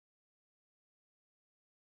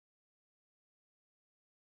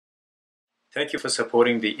Thank you for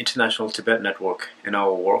supporting the International Tibet Network in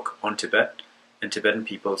our work on Tibet and Tibetan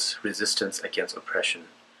people's resistance against oppression.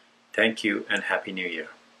 Thank you and Happy New Year.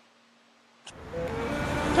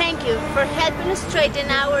 Thank you for helping us straighten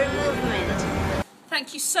our movement.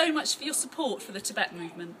 Thank you so much for your support for the Tibet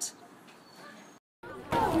movement.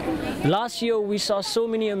 Last year we saw so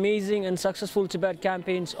many amazing and successful Tibet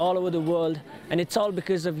campaigns all over the world, and it's all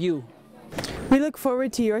because of you. We look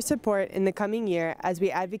forward to your support in the coming year as we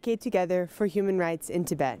advocate together for human rights in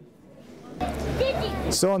Tibet.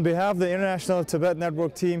 So on behalf of the International Tibet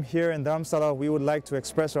Network team here in Dharamsala, we would like to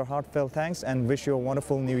express our heartfelt thanks and wish you a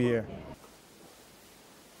wonderful new year.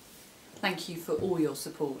 Thank you for all your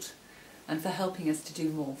support and for helping us to do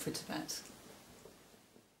more for Tibet.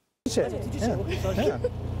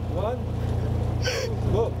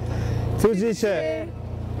 Tujiche.